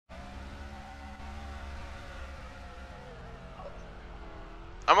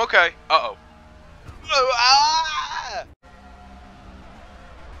I'm okay. Uh-oh. Oh, ah!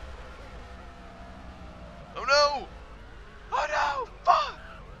 Oh no! Oh no! Fuck!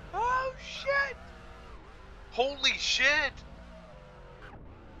 Oh shit! Holy shit!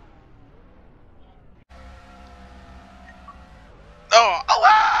 Oh! Oh!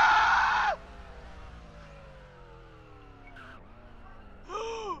 Ah!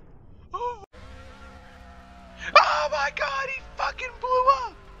 Oh my god! He fucking blew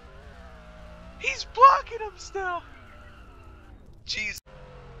up! He's blocking him still! Jeez.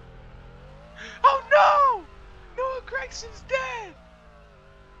 Oh no! Noah Gregson's dead!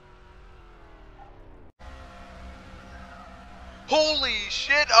 Holy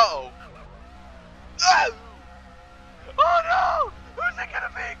shit! Uh-oh. Oh! Oh no! Who's it gonna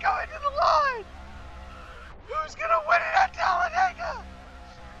be going to the line? Who's gonna win it at Talladega?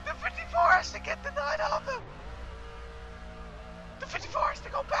 The 54 has to get the 9 off him! The 54 has to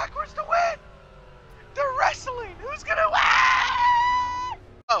go backwards to win! They're wrestling! Who's gonna win?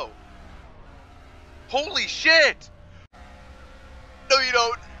 Oh. Holy shit! No, you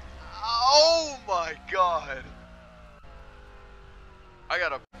don't. Oh my god. I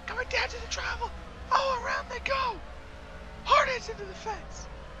gotta. Coming down to the travel. Oh, around they go. Hard hits into the fence.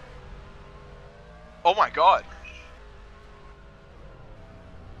 Oh my god.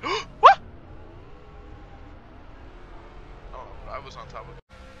 What? Oh, I was on top of it.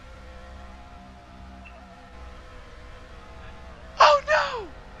 Oh no!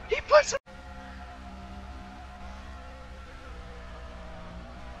 He puts him.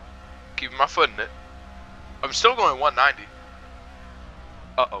 Keeping my foot in it. I'm still going 190.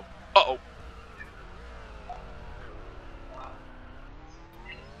 Uh-oh. Uh-oh.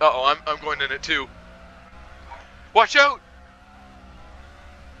 Uh-oh, I'm going in it too. Watch out!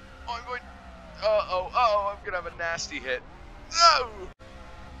 Oh, I'm going... Uh-oh, uh-oh, I'm gonna have a nasty hit. No!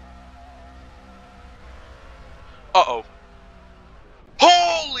 Uh-oh.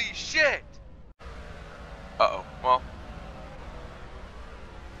 Holy shit! Uh-oh, well...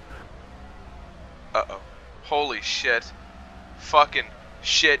 Uh-oh. Holy shit. Fucking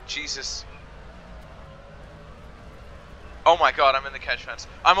shit, Jesus. Oh my god, I'm in the catch fence.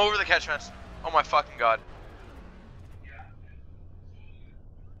 I'm over the catch fence. Oh my fucking god.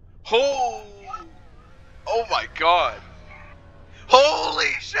 Oh! Oh my god.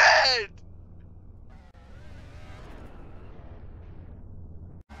 Holy shit!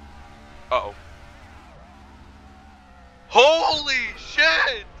 Uh-oh. Holy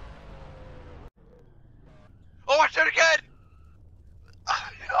shit! Oh, watch out again!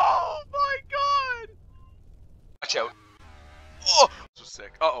 Oh my god! Watch out. Oh! This was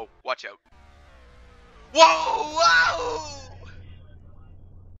sick. Uh-oh. Watch out. Whoa! Whoa!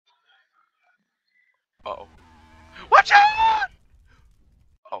 Uh-oh. Watch out!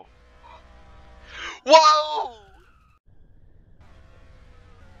 Oh. Whoa!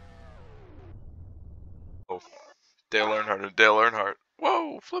 Oh. Dale Earnhardt and Dale Earnhardt.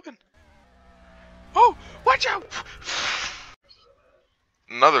 Whoa, flipping. Oh, watch out!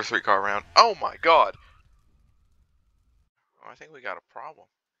 Another 3-car round. Oh my god. Oh, I think we got a problem.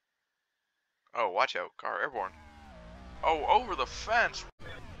 Oh, watch out. Car airborne. Oh, over the fence.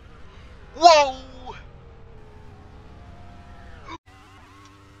 Whoa!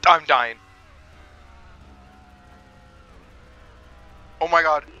 I'm dying. Oh my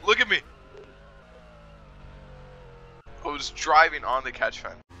god, look at me. I was driving on the catch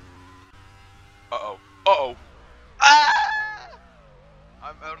fence. Uh-oh. Uh-oh. Ah!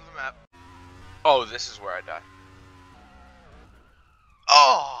 I'm out of the map. Oh, this is where I die.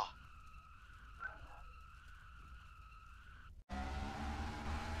 Oh!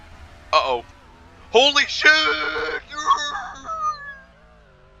 Uh-oh. Holy shit!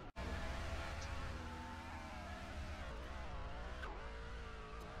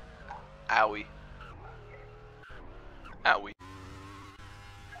 Owie. Owie.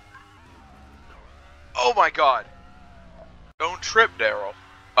 Oh my god. Don't trip, Daryl.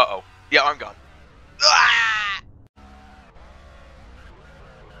 Uh-oh. Yeah, I'm gone. Ah!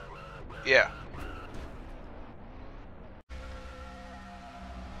 Yeah.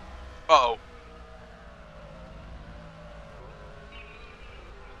 Uh-oh.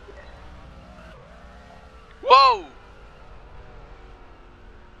 Whoa!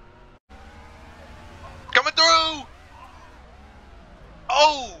 Coming through!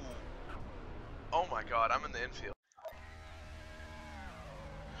 Oh! Oh my god, I'm in the infield.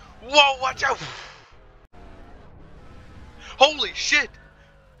 Whoa, watch out! Holy shit!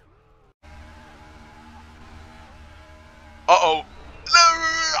 Uh-oh.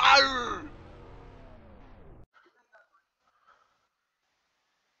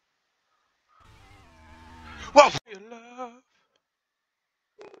 Whoa!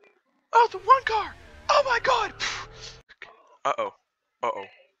 Oh, the one car! Oh my god! Uh-oh. Uh-oh.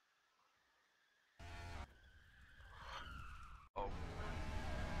 Oh.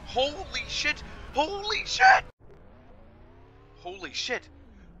 Holy shit! Holy shit! Holy shit!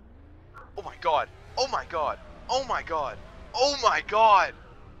 Oh my god! Oh my god! Oh my god! Oh my god!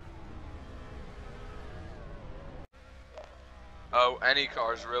 Oh, any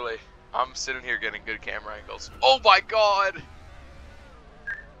cars, really. I'm sitting here getting good camera angles. Oh my god!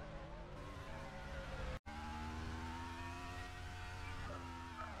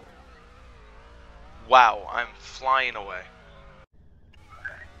 Wow, I'm flying away.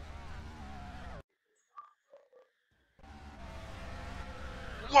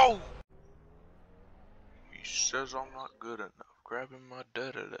 Whoa! He says I'm not good enough. Grabbing my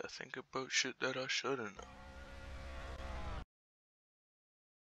data to think about shit that I shouldn't have.